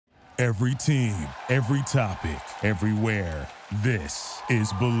Every team, every topic, everywhere. This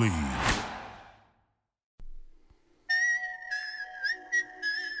is Believe.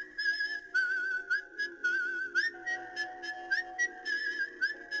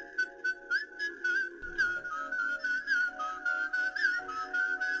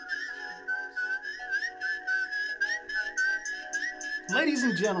 Ladies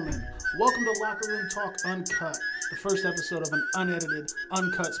and gentlemen, welcome to Locker Room Talk Uncut, the first episode of an unedited,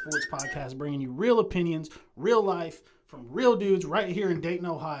 uncut sports podcast bringing you real opinions, real life, from real dudes right here in Dayton,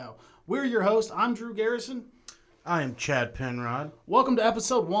 Ohio. We're your hosts. I'm Drew Garrison. I am Chad Penrod. Welcome to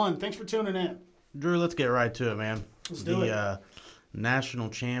episode 1. Thanks for tuning in. Drew, let's get right to it, man. Let's do it. The national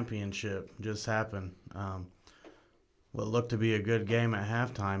championship just happened. What looked to be a good game at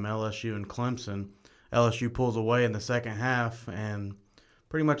halftime, LSU and Clemson. LSU pulls away in the second half and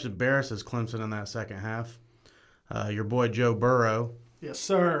pretty much embarrasses Clemson in that second half. Your boy Joe Burrow. Yes,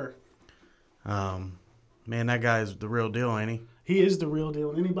 sir. Man, that guy's the real deal, ain't he? He is the real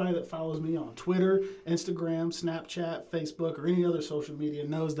deal. And anybody that follows me on Twitter, Instagram, Snapchat, Facebook, or any other social media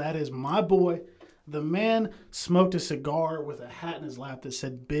knows that is my boy. The man smoked a cigar with a hat in his lap that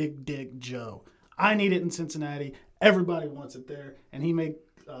said Big Dick Joe. I need it in Cincinnati. Everybody wants it there. And he made,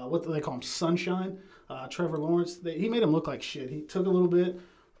 what do they call him, Sunshine? Trevor Lawrence. He made him look like shit. He took a little bit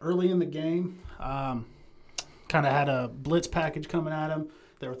early in the game. Kind of had a blitz package coming at him.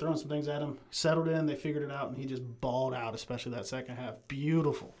 They were throwing some things at him. Settled in. They figured it out, and he just balled out, especially that second half.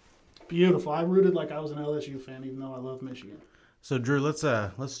 Beautiful. Beautiful. I rooted like I was an LSU fan, even though I love Michigan. So, Drew, let's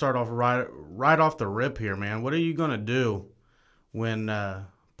start off right off the rip here, man. What are you going to do when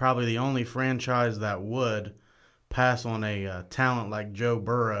probably the only franchise that would pass on a talent like Joe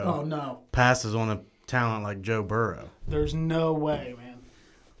Burrow passes on a talent like Joe Burrow? There's no way, man.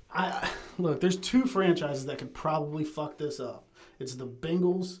 Look, there's two franchises that could probably fuck this up. It's the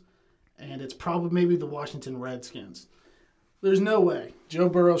Bengals, and it's probably maybe the Washington Redskins. There's no way. Joe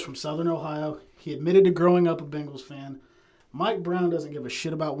Burrow's from Southern Ohio. He admitted to growing up a Bengals fan. Mike Brown doesn't give a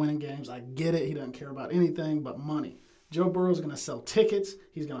shit about winning games. I get it. He doesn't care about anything but money. Joe Burrow's going to sell tickets.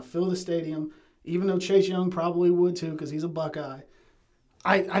 He's going to fill the stadium, even though Chase Young probably would too because he's a Buckeye.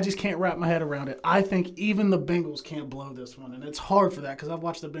 I just can't wrap my head around it. I think even the Bengals can't blow this one, and it's hard for that because I've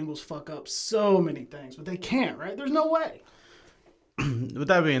watched the Bengals fuck up so many things, but they can't, right? There's no way. With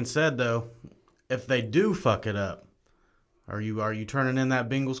that being said, though, if they do fuck it up, are you turning in that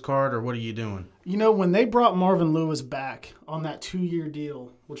Bengals card, or what are you doing? You know, when they brought Marvin Lewis back on that 2-year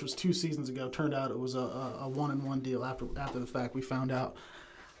deal, which was 2 seasons ago, turned out it was a 1-and-1 deal after the fact we found out.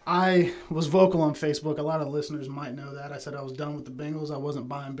 I was vocal on Facebook. A lot of listeners might know that. I said I was done with the Bengals. I wasn't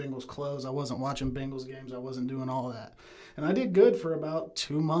buying Bengals clothes. I wasn't watching Bengals games. I wasn't doing all that. And I did good for about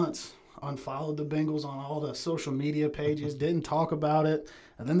 2 months. Unfollowed the Bengals on all the social media pages. Didn't talk about it.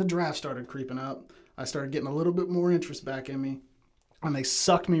 And then the draft started creeping up. I started getting a little bit more interest back in me. And they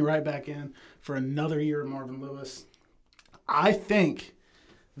sucked me right back in for another year of Marvin Lewis. I think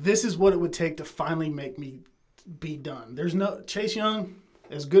this is what it would take to finally make me be done. There's no Chase Young.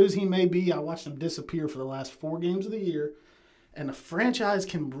 As good as he may be, I watched him disappear for the last 4 games of the year. And the franchise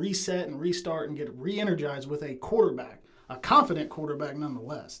can reset and restart and get re-energized with a quarterback, a confident quarterback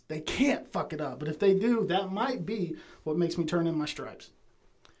nonetheless. They can't fuck it up. But if they do, that might be what makes me turn in my stripes.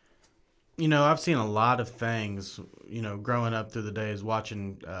 You know, I've seen a lot of things, growing up through the days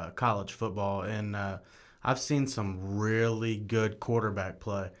watching college football, and I've seen some really good quarterback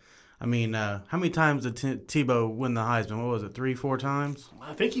play. I mean, how many times did Tebow win the Heisman? What was it, 3-4 times?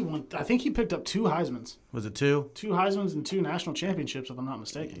 I think he won. I think he picked up 2 Heismans. Was it 2? 2 Heismans and 2 national championships, if I'm not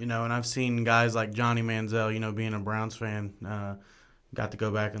mistaken. And I've seen guys like Johnny Manziel, being a Browns fan, got to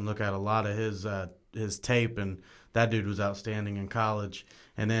go back and look at a lot of his tape, and that dude was outstanding in college.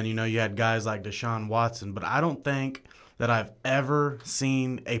 And then, you had guys like Deshaun Watson. But I don't think that I've ever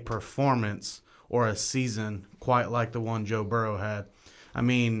seen a performance or a season quite like the one Joe Burrow had. I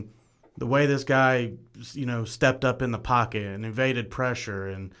mean, the way this guy, stepped up in the pocket and evaded pressure,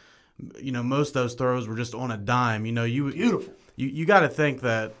 and most of those throws were just on a dime. Beautiful. You got to think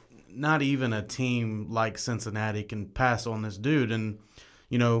that not even a team like Cincinnati can pass on this dude. And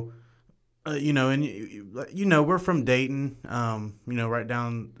we're from Dayton, right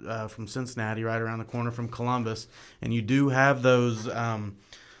down from Cincinnati, right around the corner from Columbus, and you do have those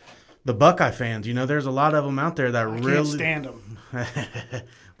the Buckeye fans. There's a lot of them out there that really can't stand them.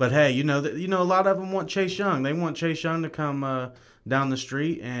 But hey, a lot of them want Chase Young. They want Chase Young to come down the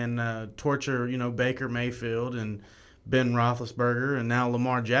street and torture, Baker Mayfield and Ben Roethlisberger and now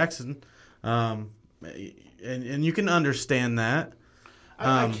Lamar Jackson. And you can understand that.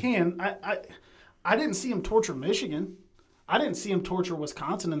 I can. I didn't see him torture Michigan. I didn't see him torture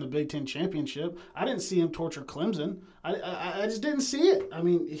Wisconsin in the Big Ten championship. I didn't see him torture Clemson. I just didn't see it. I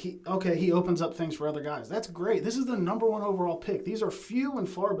mean, he opens up things for other guys. That's great. This is the number 1 overall pick. These are few and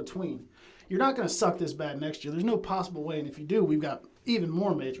far between. You're not going to suck this bad next year. There's no possible way. And if you do, we've got even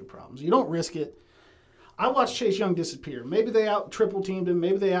more major problems. You don't risk it. I watched Chase Young disappear. Maybe they triple teamed him.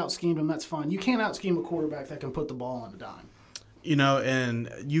 Maybe they schemed him. That's fine. You can't scheme a quarterback that can put the ball on a dime. You know,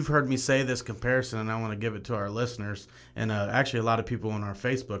 and you've heard me say this comparison, and I want to give it to our listeners. And actually, a lot of people on our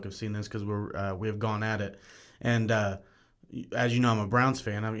Facebook have seen this because we have gone at it. And as you know, I'm a Browns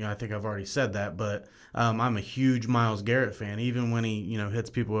fan. I think I've already said that, but I'm a huge Myles Garrett fan. Even when he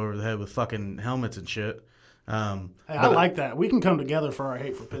hits people over the head with fucking helmets and shit. I like that. We can come together for our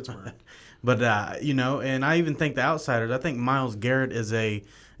hate for Pittsburgh. But and I even think the outsiders. I think Myles Garrett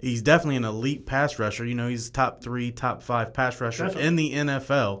he's definitely an elite pass rusher. He's top 3, top 5 pass rusher in the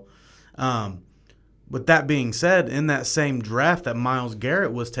NFL. With that being said, in that same draft that Myles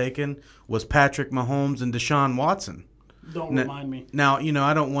Garrett was taken was Patrick Mahomes and Deshaun Watson. Don't remind me. Now,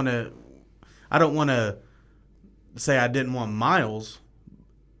 I don't want to say I didn't want Myles.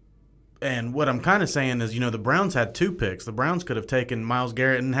 And what I'm kind of saying is, the Browns had 2 picks. The Browns could have taken Myles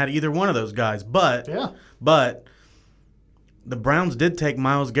Garrett and had either one of those guys. But the Browns did take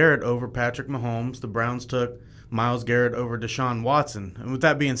Myles Garrett over Patrick Mahomes. The Browns took Myles Garrett over Deshaun Watson. And with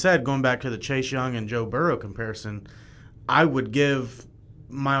that being said, going back to the Chase Young and Joe Burrow comparison, I would give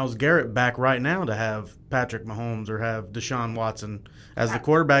Myles Garrett back right now to have Patrick Mahomes or have Deshaun Watson as the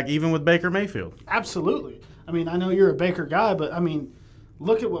quarterback, even with Baker Mayfield. Absolutely. I mean, I know you're a Baker guy, but, I mean,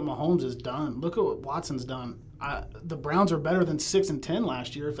 look at what Mahomes has done. Look at what Watson's done. The Browns are better than 6-10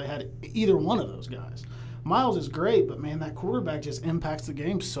 last year if they had either one of those guys. Myles is great, but, man, that quarterback just impacts the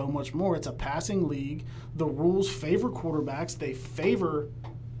game so much more. It's a passing league. The rules favor quarterbacks. They favor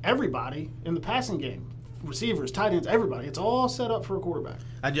everybody in the passing game. Receivers, tight ends, everybody. It's all set up for a quarterback.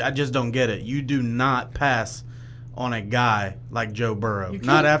 I just don't get it. You do not pass on a guy like Joe Burrow.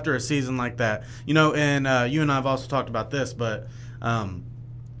 Not after a season like that. And you and I have also talked about this, but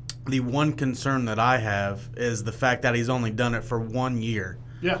the one concern that I have is the fact that he's only done it for 1 year.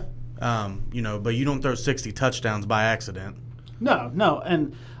 Yeah. But you don't throw 60 touchdowns by accident. No.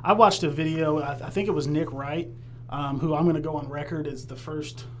 And I watched a video, I think it was Nick Wright, who I'm going to go on record as the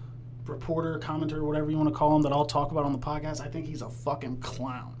first reporter, commentator, whatever you want to call him, that I'll talk about on the podcast. I think he's a fucking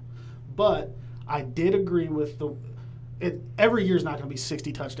clown. But I did agree with every year's not going to be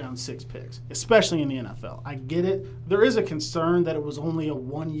 60 touchdowns, 6 picks, especially in the NFL. I get it. There is a concern that it was only a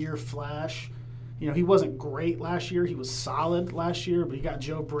 1-year flash. He wasn't great last year. He was solid last year, but he got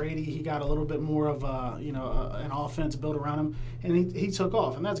Joe Brady. He got a little bit more of an offense built around him, and he took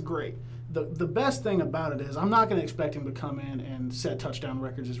off, and that's great. The best thing about it is I'm not going to expect him to come in and set touchdown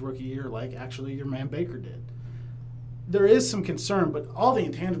records his rookie year like actually your man Baker did. There is some concern, but all the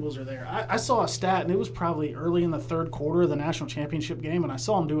intangibles are there. I saw a stat, and it was probably early in the third quarter of the national championship game, and I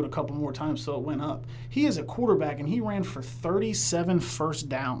saw him do it a couple more times, so it went up. He is a quarterback, and he ran for 37 first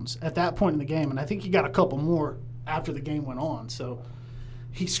downs at that point in the game, and I think he got a couple more after the game went on. So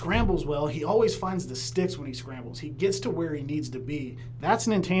he scrambles well. He always finds the sticks when he scrambles. He gets to where he needs to be. That's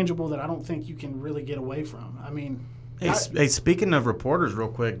an intangible that I don't think you can really get away from. I mean, hey, speaking of reporters, real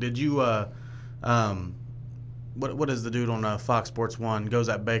quick, did you what is the dude on Fox Sports 1 goes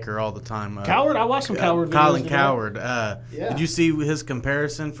at Baker all the time? Coward? I watched some Coward videos. Colin Coward. Did you see his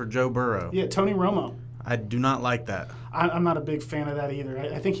comparison for Joe Burrow? Yeah, Tony Romo. I do not like that. I'm not a big fan of that either.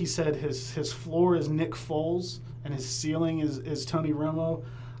 I think he said his floor is Nick Foles and his ceiling is Tony Romo.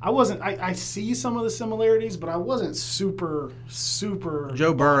 I see some of the similarities, but I wasn't super.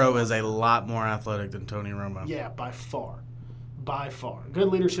 Joe Burrow is a lot more athletic than Tony Romo. Yeah, by far. Good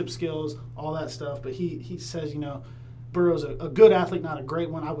leadership skills, all that stuff. But he says, Burrow's a good athlete, not a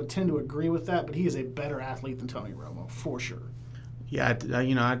great one. I would tend to agree with that, but he is a better athlete than Tony Romo, for sure. Yeah,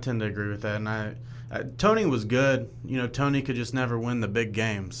 I tend to agree with that. And Tony was good. Tony could just never win the big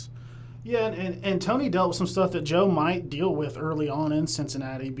games. Yeah, and Tony dealt with some stuff that Joe might deal with early on in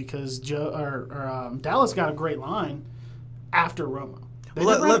Cincinnati because Dallas got a great line after Romo. They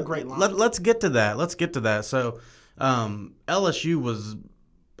never had a great line. Let's get to that. So LSU was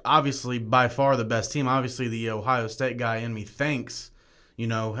obviously by far the best team. Obviously, the Ohio State guy in me thinks, we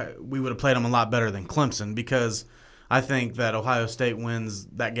would have played them a lot better than Clemson because I think that Ohio State wins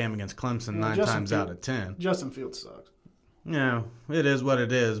that game against Clemson 9 times out of 10. Justin Fields sucks. Yeah, it is what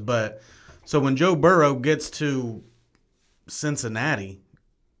it is. But so when Joe Burrow gets to Cincinnati,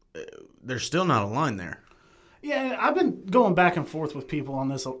 there's still not a line there. Yeah, I've been going back and forth with people on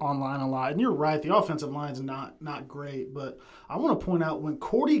this online a lot, and you're right. The offensive line's not great, but I want to point out when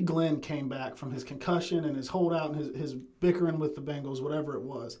Cordy Glenn came back from his concussion and his holdout and his bickering with the Bengals, whatever it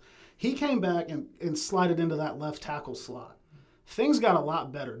was, he came back and slided into that left tackle slot. Things got a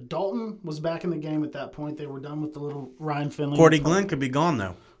lot better. Dalton was back in the game at that point. They were done with the little Ryan Finley. Cordy Glenn could be gone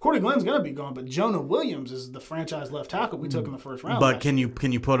though. Cordy Glenn's going to be gone, but Jonah Williams is the franchise left tackle we took in the first round. But can you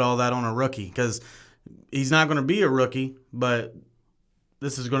put all that on a rookie? Because he's not going to be a rookie, but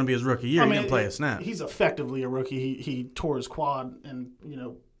this is going to be his rookie year. He's going to play a snap. He's effectively a rookie. He tore his quad in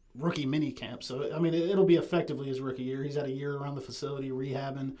rookie mini camp. So, I mean, it'll be effectively his rookie year. He's had a year around the facility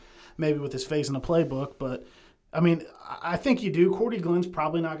rehabbing, maybe with his face in the playbook. But, I mean, I think you do. Cordy Glenn's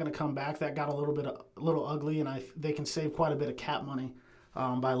probably not going to come back. That got a little ugly, and they can save quite a bit of cap money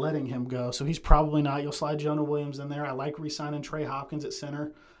by letting him go. So he's probably not. You'll slide Jonah Williams in there. I like re-signing Trey Hopkins at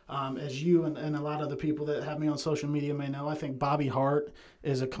center. As you and a lot of the people that have me on social media may know, I think Bobby Hart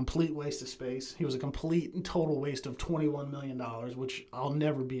is a complete waste of space. He was a complete and total waste of $21 million, which I'll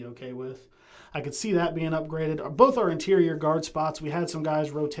never be okay with. I could see that being upgraded. Both our interior guard spots, we had some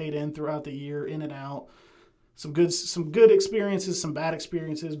guys rotate in throughout the year, in and out. Some good experiences, some bad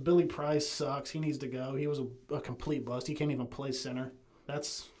experiences. Billy Price sucks. He needs to go. He was a complete bust. He can't even play center.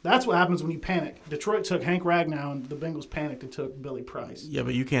 That's what happens when you panic. Detroit took Hank Ragnow, and the Bengals panicked and took Billy Price. Yeah,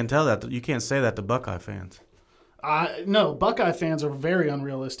 but you can't tell that. You can't say that to Buckeye fans. No, Buckeye fans are very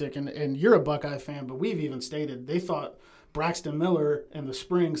unrealistic, and you're a Buckeye fan, but we've even stated they thought Braxton Miller in the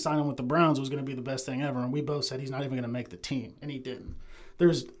spring signing with the Browns was going to be the best thing ever, and we both said he's not even going to make the team, and he didn't.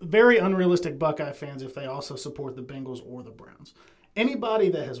 There's very unrealistic Buckeye fans if they also support the Bengals or the Browns. Anybody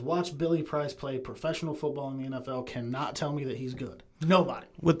that has watched Billy Price play professional football in the NFL cannot tell me that he's good. Nobody.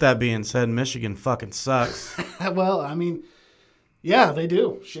 With that being said, Michigan fucking sucks. Well, I mean, yeah, they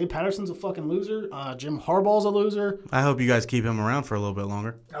do. Shea Patterson's a fucking loser. Jim Harbaugh's a loser. I hope you guys keep him around for a little bit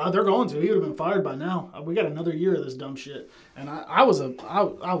longer. They're going to. He would have been fired by now. We got another year of this dumb shit. And I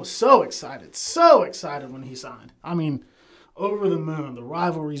was so excited when he signed. I mean, over the moon. The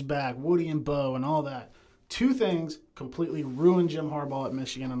rivalry's back. Woody and Bo and all that. Two things completely ruined Jim Harbaugh at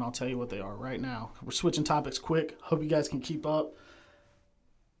Michigan, and I'll tell you what they are right now. We're switching topics quick. Hope you guys can keep up.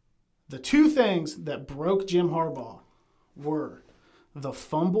 The two things that broke Jim Harbaugh were the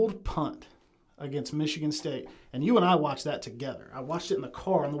fumbled punt against Michigan State. And you and I watched that together. I watched it in the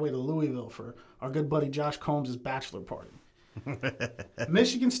car on the way to Louisville for our good buddy Josh Combs' bachelor party.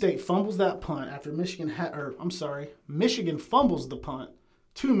 Michigan State fumbles that punt after Michigan fumbles the punt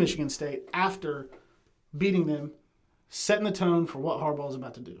to Michigan State after beating them, setting the tone for what Harbaugh's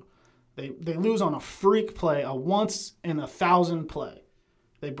about to do. They lose on a freak play, a once in 1,000 play.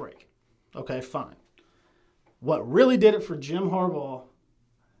 They break. Okay, fine. What really did it for Jim Harbaugh,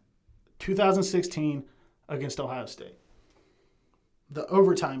 2016 against Ohio State? The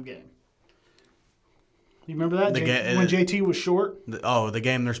overtime game. You remember that? When JT was short? The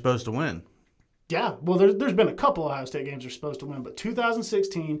game they're supposed to win. Yeah, well, there's been a couple Ohio State games they're supposed to win, but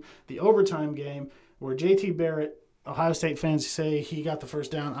 2016, the overtime game where JT Barrett, Ohio State fans say he got the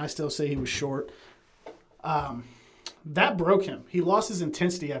first down. I still say he was short. That broke him. He lost his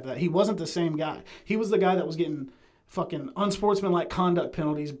intensity after that. He wasn't the same guy. He was the guy that was getting fucking unsportsmanlike conduct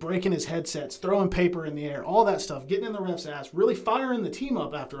penalties, breaking his headsets, throwing paper in the air, all that stuff, getting in the ref's ass, really firing the team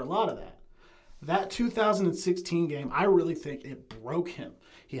up after a lot of that. That 2016 game, I really think it broke him.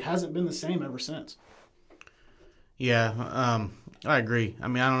 He hasn't been the same ever since. Yeah, I agree. I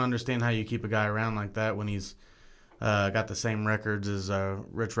mean, I don't understand how you keep a guy around like that when he's got the same records as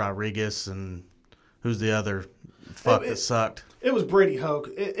Rich Rodriguez and who's the other that sucked. It was Brady Hoke.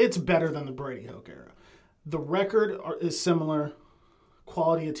 It's better than the Brady Hoke era. The record is similar.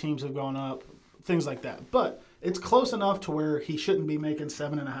 Quality of teams have gone up, things like that. But it's close enough to where he shouldn't be making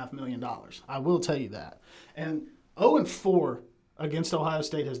 $7.5 million. I will tell you that. And 0-4 against Ohio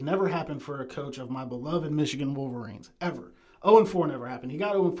State has never happened for a coach of my beloved Michigan Wolverines, ever. 0-4 never happened. He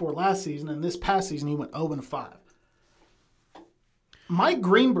got 0-4 last season, and this past season he went 0-5. Mike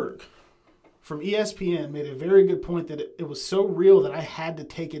Greenberg from ESPN made a very good point that it was so real that I had to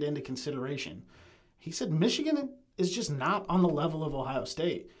take it into consideration. He said Michigan is just not on the level of Ohio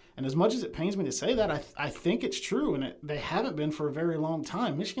State. And as much as it pains me to say that, I think it's true, and they haven't been for a very long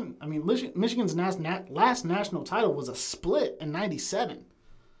time. Michigan's last national title was a split in '97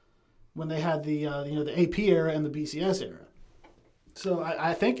 when they had the AP era and the BCS era. So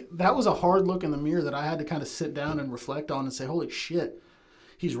I think that was a hard look in the mirror that I had to kind of sit down and reflect on and say, holy shit,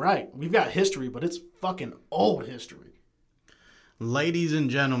 he's right. We've got history, but it's fucking old history. Ladies and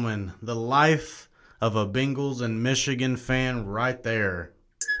gentlemen, the life of a Bengals and Michigan fan right there.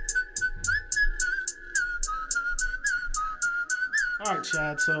 All right,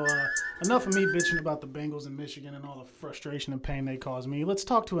 Chad. So enough of me bitching about the Bengals in Michigan and all the frustration and pain they cause me. Let's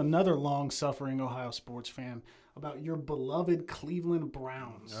talk to another long-suffering Ohio sports fan about your beloved Cleveland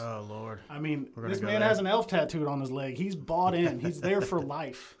Browns. Oh, Lord. I mean, this go man there. has an elf tattooed on his leg. He's bought in. He's there for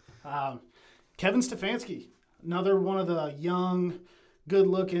life. Kevin Stefanski, another one of the young,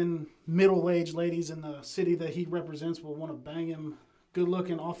 good-looking, middle-aged ladies in the city that he represents will want to bang him.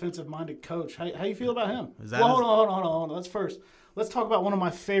 Good-looking, offensive-minded coach. How you feel about him? Is that Well, hold on. Let's talk about one of my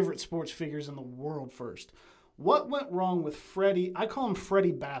favorite sports figures in the world first. What went wrong with Freddie? I call him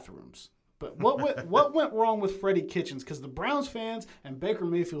Freddie Bathrooms. But what went wrong with Freddie Kitchens? Because the Browns fans and Baker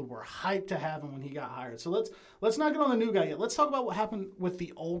Mayfield were hyped to have him when he got hired. So let's not get on the new guy yet. Let's talk about what happened with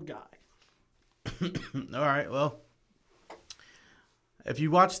the old guy. All right. Well, if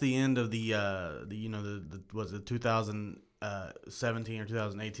you watch the end of the was it 2017 or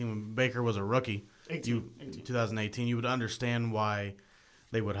 2018 when Baker was a rookie, 2018, you would understand why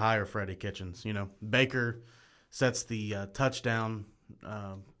they would hire Freddie Kitchens. You know, Baker sets the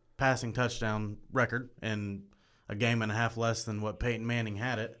passing touchdown record in a game and a half less than what Peyton Manning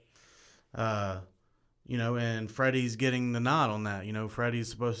had it. And Freddie's getting the nod on that. You know, Freddie's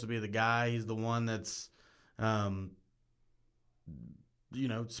supposed to be the guy. He's the one that's,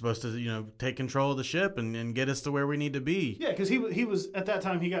 supposed to, take control of the ship and get us to where we need to be. Yeah, because he was at that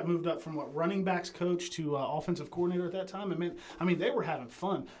time he got moved up from running backs coach to offensive coordinator at that time. I mean they were having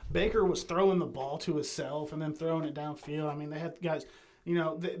fun. Baker was throwing the ball to himself and then throwing it downfield. I mean they had guys.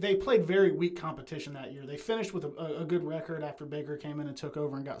 They played very weak competition that year. They finished with a good record after Baker came in and took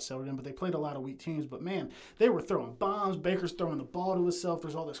over and got settled in, but they played a lot of weak teams. But, man, they were throwing bombs. Baker's throwing the ball to himself.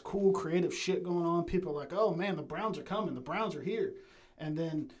 There's all this cool, creative shit going on. People are like, oh, man, the Browns are coming. The Browns are here. And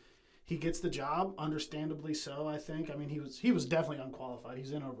then he gets the job, understandably so, I think. I mean, he was definitely unqualified.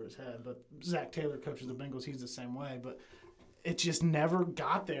 He's in over his head. But Zach Taylor coaches the Bengals. He's the same way. But it just never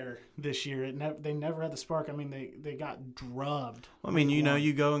got there this year. They never had the spark. I mean, they got drubbed. I mean,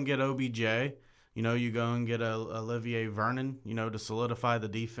 you go and get OBJ. You go and get Olivier Vernon, to solidify the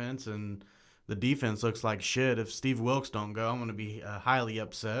defense. And the defense looks like shit. If Steve Wilkes don't go, I'm going to be highly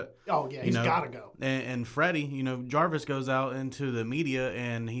upset. Oh, yeah, he's got to go. And Freddie, Jarvis goes out into the media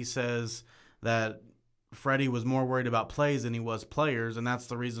and he says that Freddie was more worried about plays than he was players, and that's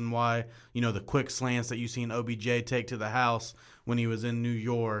the reason why, the quick slants that you seen OBJ take to the house when he was in New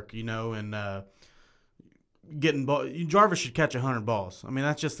York, and getting ball. Jarvis should catch 100 balls. I mean,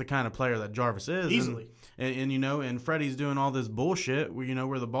 that's just the kind of player that Jarvis is. Easily. And Freddie's doing all this bullshit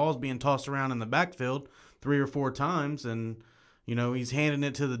where the ball's being tossed around in the backfield 3 or 4 times, and, he's handing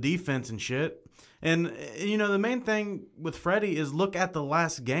it to the defense and shit. And, the main thing with Freddie is look at the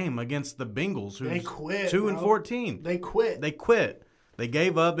last game against the Bengals, who's they quit, 2-14. They quit. They quit. They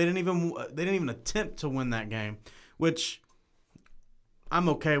gave up. They didn't even attempt to win that game, which I'm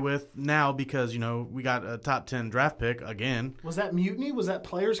okay with now because, we got a top 10 draft pick again. Was that mutiny? Was that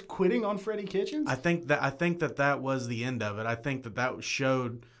players quitting on Freddie Kitchens? I think that was the end of it. I think that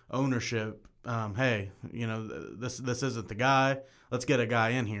showed ownership. Hey, this isn't the guy. Let's get a guy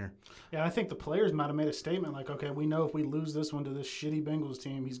in here. Yeah, I think the players might have made a statement like, okay, we know if we lose this one to this shitty Bengals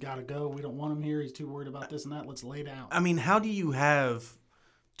team, he's got to go. We don't want him here. He's too worried about this and that. Let's lay down. I mean, how do you have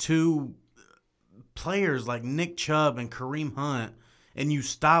 2 players like Nick Chubb and Kareem Hunt and you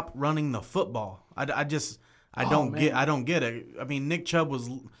stop running the football? I don't get it. I mean, Nick Chubb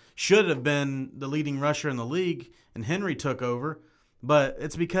should have been the leading rusher in the league, and Henry took over. But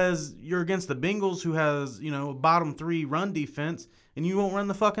it's because you're against the Bengals, who has, a bottom 3 run defense, and you won't run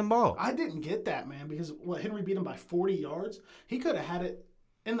the fucking ball. I didn't get that, man, because Henry beat him by 40 yards. He could have had it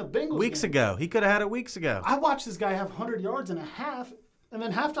in the Bengals weeks game. ago. He could have had it weeks ago. I watched this guy have 100 yards and a half, and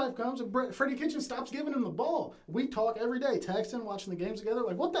then halftime comes and Freddie Kitchens stops giving him the ball. We talk every day, texting, watching the games together.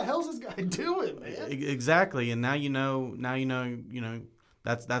 Like, what the hell is this guy doing, man? Exactly, and now you know.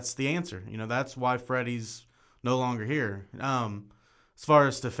 That's the answer. That's why Freddie's no longer here. As far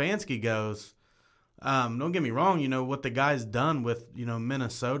as Stefanski goes, don't get me wrong, what the guy's done with,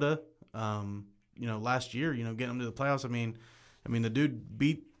 Minnesota, last year, getting them to the playoffs. I mean, the dude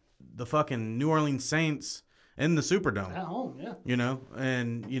beat the fucking New Orleans Saints in the Superdome. At home, yeah.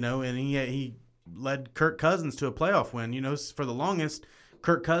 And he led Kirk Cousins to a playoff win. For the longest,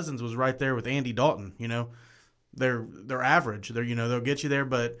 Kirk Cousins was right there with Andy Dalton. They're average. They'll get you there,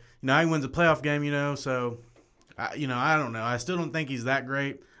 but he wins a playoff game. So. I don't know. I still don't think he's that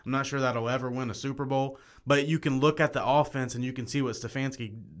great. I'm not sure that he'll ever win a Super Bowl. But you can look at the offense and you can see what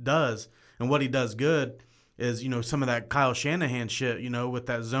Stefanski does. And what he does good is, some of that Kyle Shanahan shit, with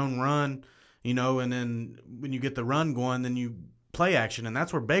that zone run, and then when you get the run going, then you play action, and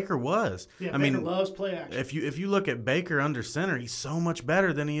that's where Baker was. Yeah, Baker loves play action. If you look at Baker under center, he's so much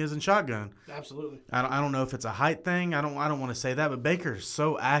better than he is in shotgun. Absolutely. I don't know if it's a height thing. I don't want to say that, but Baker's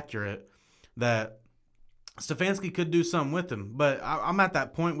so accurate that Stefanski could do something with him. But I'm at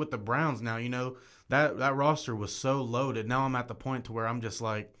that point with the Browns now. You know, that roster was so loaded. Now I'm at the point to where I'm just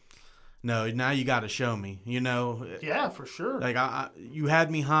like, no, now you got to show me. You know. Yeah, for sure. Like you had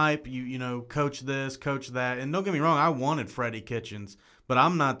me hype. You know, coach this, coach that, and don't get me wrong, I wanted Freddie Kitchens, but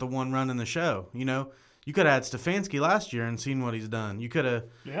I'm not the one running the show. You know, you could have had Stefanski last year and seen what he's done. You could have.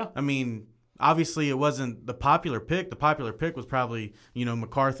 Yeah. I mean, obviously it wasn't the popular pick. The popular pick was probably, you know,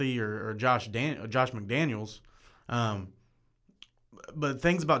 McCarthy or Josh McDaniels. But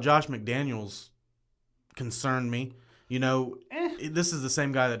things about Josh McDaniels concern me. You know, this is the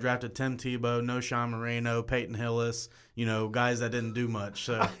same guy that drafted Tim Tebow, Knowshon Moreno, Peyton Hillis, you know, guys that didn't do much.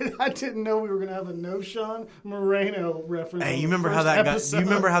 So I didn't know we were going to have a Knowshon Moreno reference. Hey, you remember how that guy? You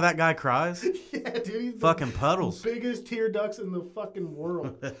remember how that guy cries? Yeah, dude, he's fucking puddles. Biggest tear ducts in the fucking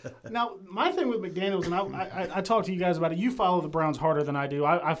world. Now, my thing with McDaniels, and I talked to you guys about it. You follow the Browns harder than I do.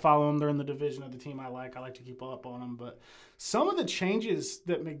 I follow them. They're in the division of the team I like. I like to keep up on them, but some of the changes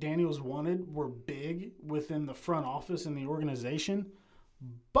that McDaniels wanted were big within the front office and the organization,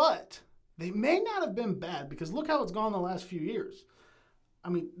 but they may not have been bad because look how it's gone the last few years. I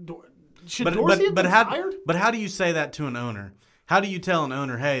mean, should Dorsey have been fired? But how do you say that to an owner? How do you tell an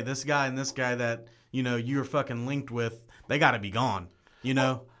owner, hey, this guy and this guy that, you know, you're fucking linked with, they got to be gone, you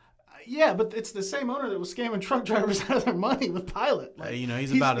know? Yeah, but it's the same owner that was scamming truck drivers out of their money with Pilot. Like, you know,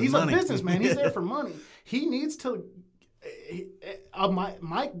 he's about his money. He's a businessman. He's there for money. He needs to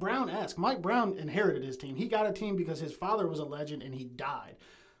Mike Brown-esque. Mike Brown inherited his team. He got a team because his father was a legend and he died.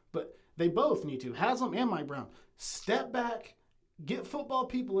 But they both need to, Haslam and Mike Brown, step back, get football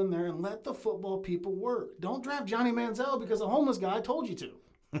people in there, and let the football people work. Don't draft Johnny Manziel because a homeless guy told you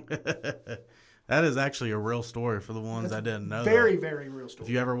to. That is actually a real story for the ones that didn't know. Very, very real story.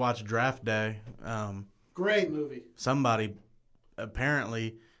 If you ever watch Draft Day, great movie. Somebody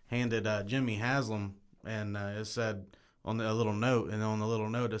apparently handed Jimmy Haslam, and it said on a little note, and on the little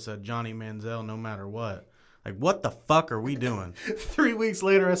note it said Johnny Manziel, no matter what. Like, what the fuck are we doing? 3 weeks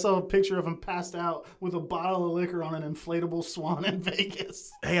later, I saw a picture of him passed out with a bottle of liquor on an inflatable swan in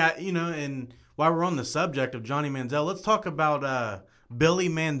Vegas. Hey, and while we're on the subject of Johnny Manziel, let's talk about Billy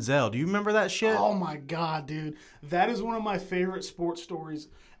Manziel. Do you remember that shit? Oh, my God, dude. That is one of my favorite sports stories.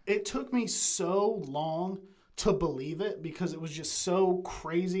 It took me so long to believe it because it was just so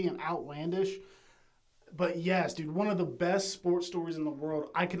crazy and outlandish. But yes, dude, one of the best sports stories in the world.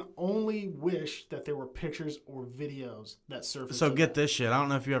 I can only wish that there were pictures or videos that surfaced. So get this shit. I don't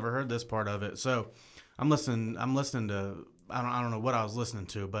know if you ever heard this part of it. So I'm listening to I don't know what I was listening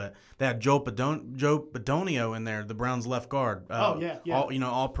to, but they had Joe Badonio in there, the Browns left guard. Yeah.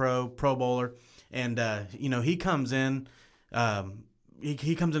 All pro bowler, and he comes in.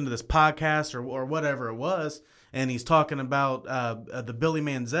 He comes into this podcast or whatever it was, and he's talking about the Billy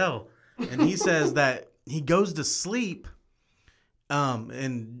Manziel, and he says that he goes to sleep,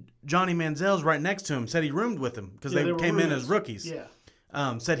 and Johnny Manziel's right next to him. Said he roomed with him because they came in as rookies.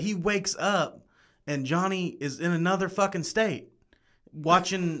 Yeah. Said he wakes up and Johnny is in another fucking state,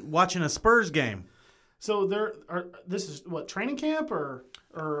 watching a Spurs game. So this is what, training camp or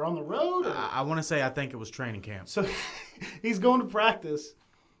on the road? I want to say I think it was training camp. So he's going to practice,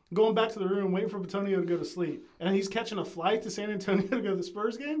 going back to the room, waiting for Batonio to go to sleep. And he's catching a flight to San Antonio to go to the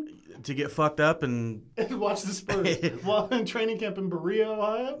Spurs game? To get fucked up and watch the Spurs while in training camp in Berea,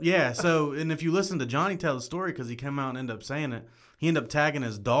 Ohio? Yeah, so, and if you listen to Johnny tell the story, because he came out and ended up saying it, he ended up tagging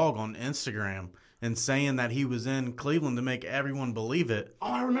his dog on Instagram and saying that he was in Cleveland to make everyone believe it.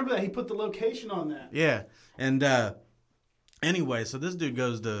 Oh, I remember that. He put the location on that. Yeah, and anyway, so this dude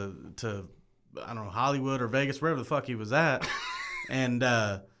goes to I don't know, Hollywood or Vegas, wherever the fuck he was at, and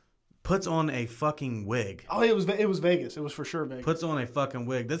puts on a fucking wig. Oh, it was Vegas. It was for sure Vegas. Puts on a fucking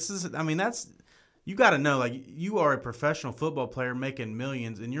wig. That's you got to know, like, you are a professional football player making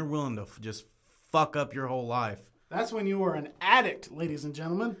millions, and you're willing to just fuck up your whole life. That's when you are an addict, ladies and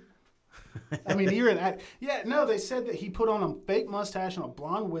gentlemen. I mean, you're an addict. Yeah, no, they said that he put on a fake mustache and a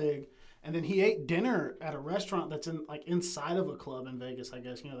blonde wig, and then he ate dinner at a restaurant that's inside of a club in Vegas, I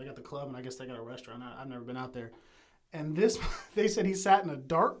guess. You know, they got the club, and I guess they got a restaurant. I've never been out there. And they said he sat in a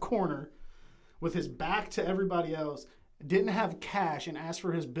dark corner with his back to everybody else, didn't have cash, and asked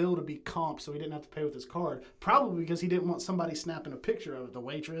for his bill to be comped so he didn't have to pay with his card. Probably because he didn't want somebody snapping a picture of it, the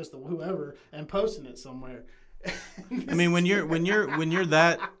waitress, the whoever, and posting it somewhere. I mean, when you're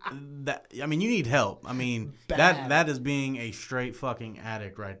that I mean, you need help. I mean, that is being a straight fucking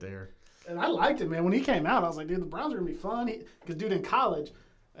addict right there. And I liked it, man. When he came out, I was like, dude, the Browns are going to be fun. Because, dude, in college,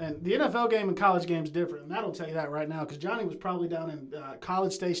 and the NFL game and college game is different. And that'll tell you that right now. Because Johnny was probably down in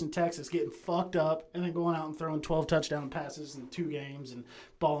College Station, Texas, getting fucked up and then going out and throwing 12 touchdown passes in 2 games and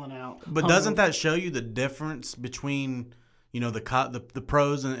balling out. But doesn't that show you the difference between, the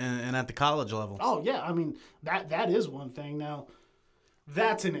pros and at the college level? Oh, yeah. I mean, that is one thing. Now,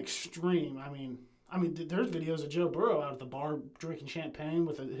 that's an extreme. I mean, there's videos of Joe Burrow out at the bar drinking champagne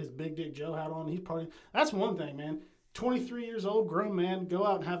with his Big Dick Joe hat on. He's partying. That's one thing, man. 23 years old, grown man, go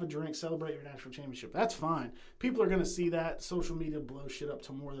out and have a drink, celebrate your national championship. That's fine. People are going to see that. Social media blows shit up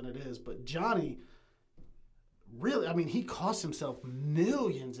to more than it is. But Johnny, really, I mean, he cost himself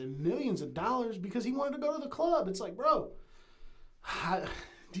millions and millions of dollars because he wanted to go to the club. It's like, bro,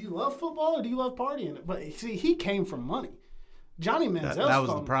 do you love football or do you love partying? But see, he came from money. Johnny Manziel's that was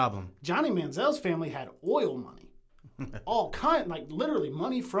the problem. Johnny Manziel's family had oil money. All kind, like literally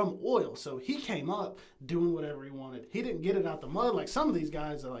money from oil. So he came up doing whatever he wanted. He didn't get it out the mud like some of these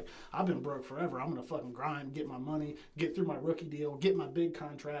guys are like, I've been broke forever. I'm going to fucking grind, get my money, get through my rookie deal, get my big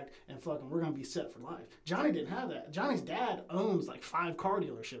contract, and fucking we're going to be set for life. Johnny didn't have that. Johnny's dad owns like 5 car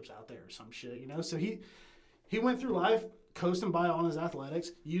dealerships out there or some shit, So he went through life coasting by on his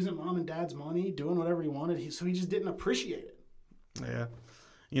athletics, using mom and dad's money, doing whatever he wanted. So he just didn't appreciate it. Yeah.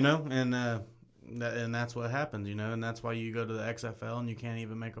 And that's what happens, and that's why you go to the XFL and you can't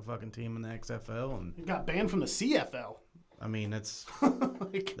even make a fucking team in the XFL. And he got banned from the CFL. I mean, it's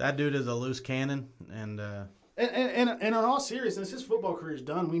that dude is a loose cannon, and in all seriousness, his football career is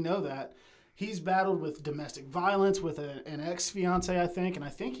done. We know that. He's battled with domestic violence with an ex-fiance, I think, and I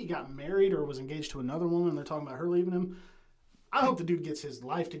think he got married or was engaged to another woman. And they're talking about her leaving him. I hope the dude gets his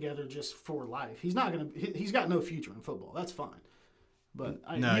life together just for life. He's got no future in football. That's fine. But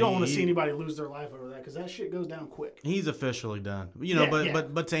you don't want to see anybody lose their life over that because that shit goes down quick. He's officially done.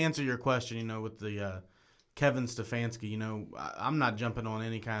 But to answer your question, with the Kevin Stefanski, I'm not jumping on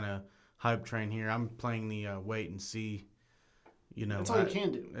any kind of hype train here. I'm playing the wait and see. That's all you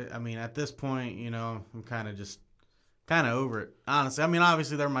can do. I mean, at this point, I'm kind of over it. Honestly, I mean,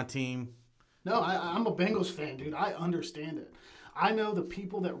 obviously they're my team. No, I'm a Bengals fan, dude. I understand it. I know the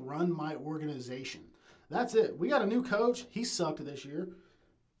people that run my organization. That's it. We got a new coach. He sucked this year.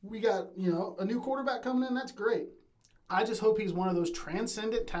 We got, a new quarterback coming in. That's great. I just hope he's one of those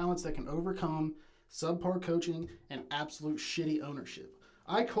transcendent talents that can overcome subpar coaching and absolute shitty ownership.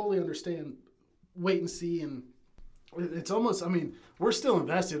 I totally understand wait and see, and it's almost, I mean, we're still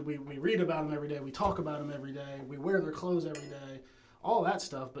invested. We read about them every day. We talk about them every day. We wear their clothes every day. All that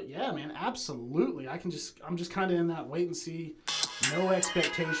stuff. But yeah, man, absolutely. I'm just kind of in that wait and see, no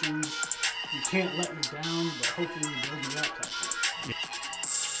expectations. You can't let me down, but hopefully you build me up type thing.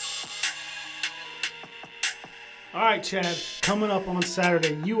 All right, Chad, coming up on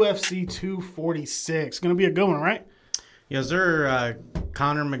Saturday, UFC 246. Going to be a good one, right? Yes, sir.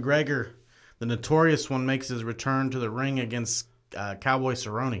 Conor McGregor, the notorious one, makes his return to the ring against Cowboy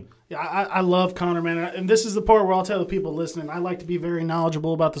Cerrone. Yeah, I love Conor, man. And this is the part where I'll tell the people listening, I like to be very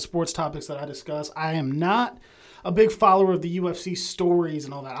knowledgeable about the sports topics that I discuss. I am not a big follower of the UFC stories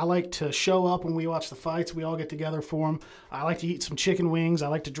and all that. I like to show up when we watch the fights. We all get together for them. I like to eat some chicken wings. I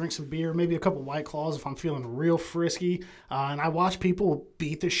like to drink some beer, maybe a couple White Claws if I'm feeling real frisky. And I watch people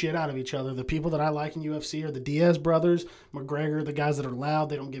beat the shit out of each other. The people that I like in UFC are the Diaz brothers, McGregor, the guys that are loud.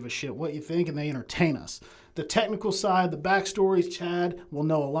 They don't give a shit what you think, and they entertain us. The technical side, the backstories, Chad will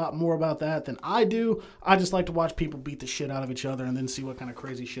know a lot more about that than I do. I just like to watch people beat the shit out of each other and then see what kind of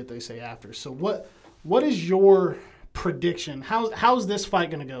crazy shit they say after. So what is your prediction? How's this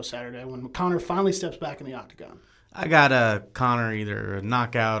fight going to go Saturday when Conor finally steps back in the octagon? I got Conor either a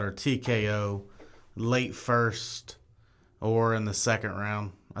knockout or TKO late first or in the second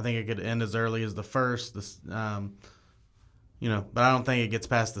round. I think it could end as early as the first. But I don't think it gets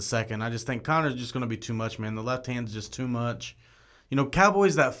past the second. I just think Conor's just going to be too much, man. The left hand's just too much.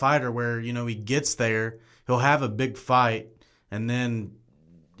 Cowboy's that fighter where, he gets there, he'll have a big fight, and then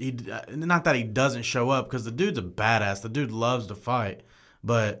not that he doesn't show up, because the dude's a badass. The dude loves to fight,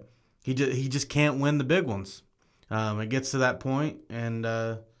 but he just can't win the big ones. It gets to that point, and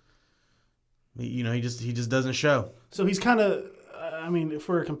he just doesn't show. So he's kind of,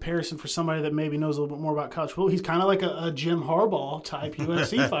 for a comparison for somebody that maybe knows a little bit more about college football, he's kind of like a Jim Harbaugh type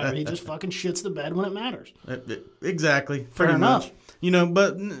UFC fighter. He just fucking shits the bed when it matters. Exactly. Fair enough. Much.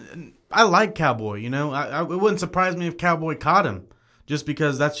 But I like Cowboy. It wouldn't surprise me if Cowboy caught him. Just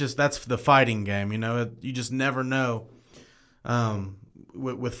because that's the fighting game, you just never know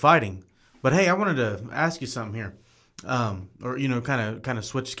with fighting. But hey, I wanted to ask you something here, or kind of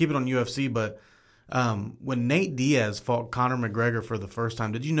switch, keep it on UFC. But When Nate Diaz fought Conor McGregor for the first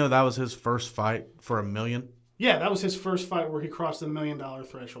time, did you know that was his first fight for $1 million? Yeah, that was his first fight where he crossed the $1 million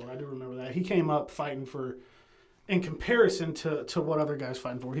threshold. I do remember that. He came up fighting for, in comparison to what other guys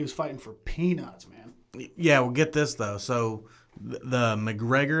fighting for, he was fighting for peanuts, man. Yeah, well, get this, though. So the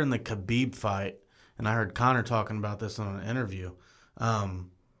McGregor and the Khabib fight, and I heard Conor talking about this in an interview,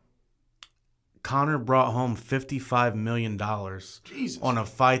 Conor brought home $55 million on a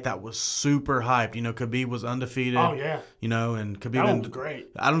fight that was super hyped. You know, Khabib was undefeated. Oh, yeah. You know, and Khabib. That one was great.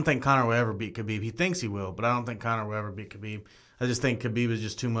 I don't think Conor will ever beat Khabib. He thinks he will, but I don't think Conor will ever beat Khabib. I just think Khabib is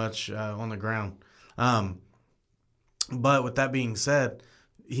just too much on the ground. But with that being said,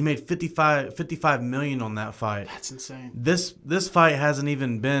 he made $55 million on that fight. That's insane. This fight hasn't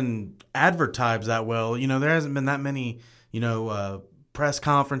even been advertised that well. You know, there hasn't been that many, press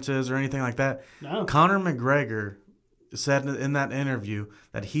conferences or anything like that. No. Conor McGregor said in that interview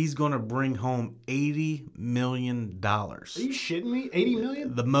that he's going to bring home $80 million. Are you shitting me? $80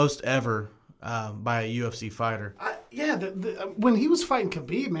 million? The most ever by a UFC fighter. When he was fighting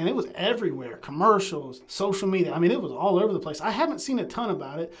Khabib, man, it was everywhere. Commercials, social media. I mean, it was all over the place. I haven't seen a ton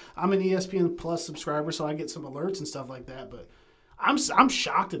about it. I'm an ESPN Plus subscriber, so I get some alerts and stuff like that. But I'm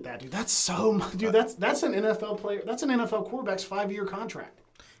shocked at that, dude. That's so much. Dude, that's an NFL player. That's an NFL quarterback's 5-year contract.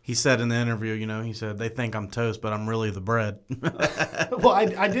 He said in the interview, he said, they think I'm toast, but I'm really the bread. Well,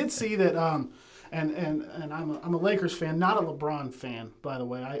 I did see that, and I'm a Lakers fan, not a LeBron fan, by the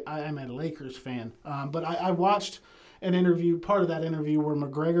way. I am a Lakers fan. But I watched an interview, part of that interview, where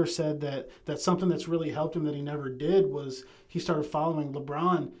McGregor said that something that's really helped him that he never did was he started following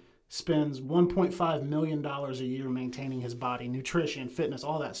LeBron. Spends $1.5 million a year maintaining his body, nutrition, fitness,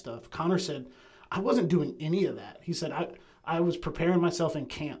 all that stuff. Conor said, I wasn't doing any of that. He said, I was preparing myself in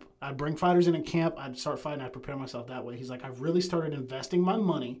camp. I'd bring fighters in camp. I'd start fighting. I'd prepare myself that way. He's like, I've really started investing my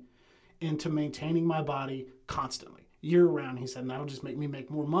money into maintaining my body constantly, year round. He said, and that'll just make me make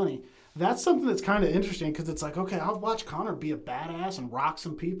more money. That's something that's kind of interesting because it's like, okay, I'll watch Conor be a badass and rock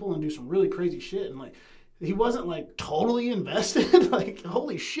some people and do some really crazy shit. And like, he wasn't like totally invested. Like,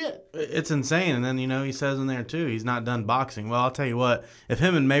 holy shit. It's insane. And then, he says in there too, he's not done boxing. Well, I'll tell you what, if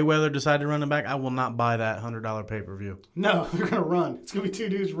him and Mayweather decide to run it back, I will not buy that $100 pay-per-view. No, they're going to run. It's going to be two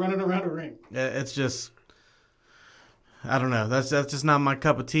dudes running around a ring. It's just, I don't know. That's just not my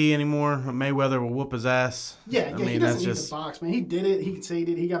cup of tea anymore. Mayweather will whoop his ass. Yeah, he doesn't need to box, man. He did it. He can say he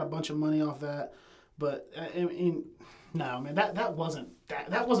did. He got a bunch of money off that. But, I mean, no, man, that wasn't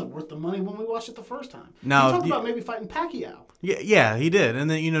worth the money when we watched it the first time. No, he talked about maybe fighting Pacquiao. Yeah, he did. And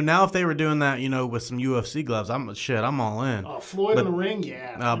then now if they were doing that, with some UFC gloves, I'm all in. Oh, Floyd in the ring,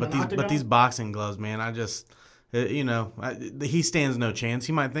 yeah. No, but these boxing gloves, man, I just, he stands no chance.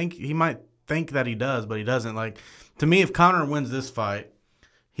 He might think that he does, but he doesn't. Like, to me, if Conor wins this fight,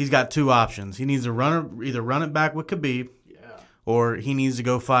 he's got two options. He needs to either run it back with Khabib, or he needs to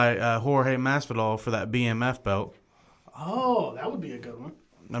go fight Jorge Masvidal for that BMF belt. Oh, that would be a good one.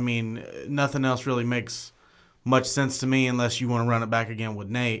 I mean, nothing else really makes much sense to me unless you want to run it back again with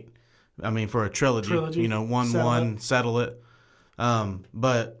Nate. I mean, for a trilogy 1-1, settle it.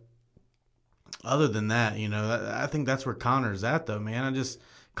 But other than that, I think that's where Conor's at, though, man.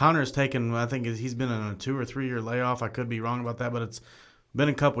 Conor's taken, I think he's been in a 2 or 3 year layoff. I could be wrong about that, but it's been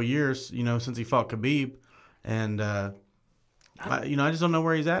a couple years, since he fought Khabib. And, I just don't know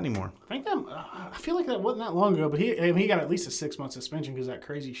where he's at anymore. I feel like that wasn't that long ago, but he got at least a 6-month suspension because of that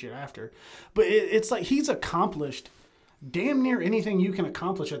crazy shit after. But it's like he's accomplished damn near anything you can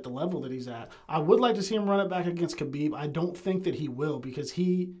accomplish at the level that he's at. I would like to see him run it back against Khabib. I don't think that he will because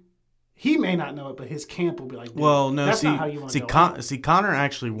he may not know it, but his camp will be like, well, no, that's not how you want to go. Conor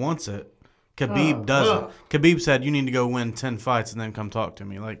actually wants it. Khabib doesn't. Khabib said, you need to go win 10 fights and then come talk to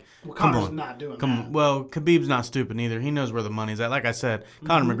me. Like, well, Conor's not doing that. Well, Khabib's not stupid either. He knows where the money's at. Like I said,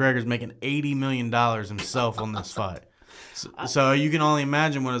 Conor McGregor's making $80 million himself on this fight. So you can only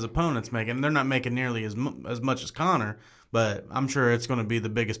imagine what his opponent's making. They're not making nearly as much as Conor, but I'm sure it's going to be the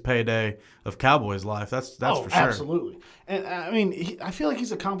biggest payday of Cowboys' life. That's for sure. Absolutely. And, I mean, I feel like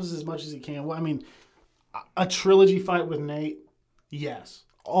he's accomplished as much as he can. Well, I mean, a trilogy fight with Nate, yes.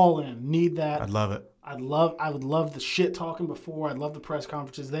 All in. Need that. I'd love it. I would love the shit talking before. I'd love the press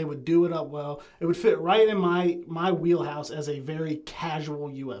conferences. They would do it up well. It would fit right in my wheelhouse as a very casual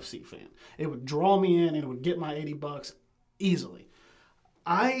UFC fan. It would draw me in and it would get my $80 easily.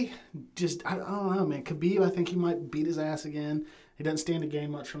 I don't know, man. Khabib, I think he might beat his ass again. He doesn't stand to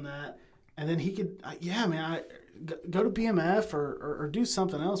gain much from that. And then he could, go to BMF or do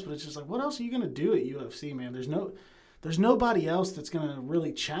something else. But it's just like, what else are you going to do at UFC, man? There's nobody else that's going to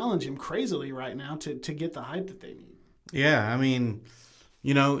really challenge him crazily right now to get the hype that they need. Yeah, I mean,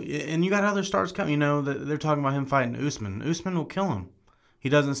 You know, and you got other stars coming. You know, they're talking about him fighting Usman. Usman will kill him. He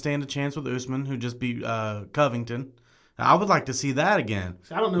doesn't stand a chance with Usman, who just beat Covington. I would like to see that again.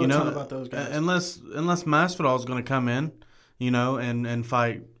 I don't know a ton about those guys. Unless Masvidal is going to come in, you know, and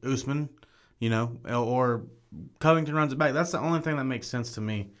fight Usman, you know, or Covington runs it back. That's the only thing that makes sense to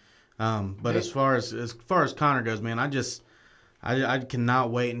me. But as far as Conor goes, man, I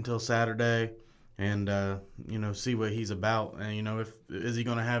cannot wait until Saturday and you know, see what he's about. And you know, is he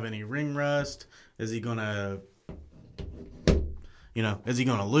going to have any ring rust? Is he going to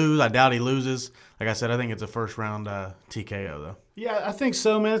lose? I doubt he loses. Like I said, I think it's a first round TKO though. Yeah, I think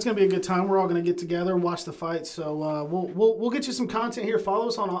so, man. It's going to be a good time. We're all going to get together and watch the fight. So we'll get you some content here. Follow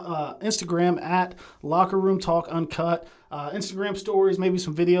us on Instagram at Locker Room Talk Uncut. Instagram stories, maybe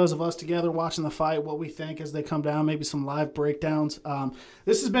some videos of us together watching the fight, what we think as they come down, maybe some live breakdowns.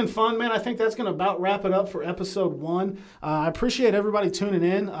 This has been fun, man. I think that's going to about wrap it up for episode 1. I appreciate everybody tuning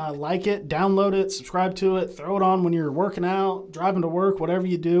in. Like it, download it, subscribe to it, throw it on when you're working out, driving to work, whatever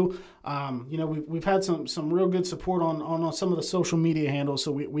you do. You know, we've had some real good support on some of the social media handles,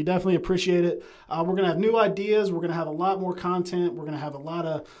 so we definitely appreciate it. We're going to have new ideas. We're going to have a lot more content. We're going to have a lot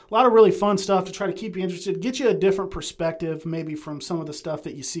of really fun stuff to try to keep you interested, get you a different perspective maybe from some of the stuff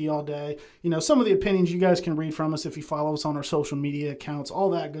that you see all day. You know, some of the opinions you guys can read from us if you follow us on our social media accounts, all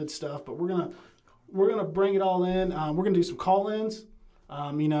that good stuff. But we're gonna bring it all in. We're gonna do some call-ins.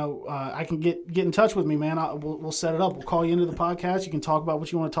 You know, I can get in touch with me, man. We'll set it up. We'll call you into the podcast. You can talk about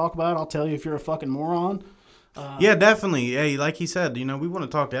what you want to talk about. I'll tell you if you're a fucking moron. Yeah, definitely. Hey, like he said, you know, we want to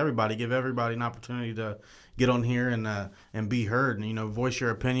talk to everybody, give everybody an opportunity to get on here and be heard, and you know, voice your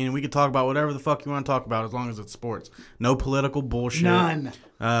opinion. And we can talk about whatever the fuck you want to talk about as long as it's sports. No political bullshit. None.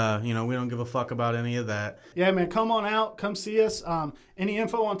 You know, we don't give a fuck about any of that. Yeah, man, come on out, come see us. Any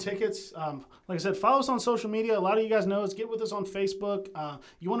info on tickets? Like I said, follow us on social media. A lot of you guys know us. Get with us on Facebook.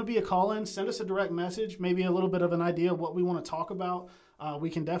 You want to be a call-in? Send us a direct message. Maybe a little bit of an idea of what we want to talk about. We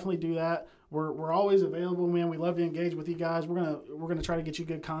can definitely do that. We're always available, man. We love to engage with you guys. We're gonna try to get you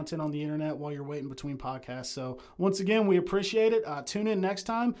good content on the internet while you're waiting between podcasts. So once again, we appreciate it. Tune in next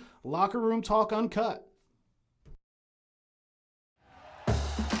time. Locker Room Talk Uncut.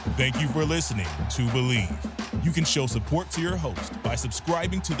 Thank you for listening to Believe. You can show support to your host by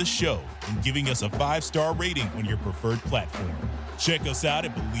subscribing to the show and giving us a 5-star rating on your preferred platform. Check us out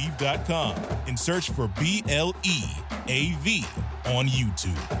at Believe.com and search for BLEAV on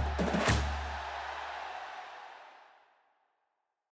YouTube.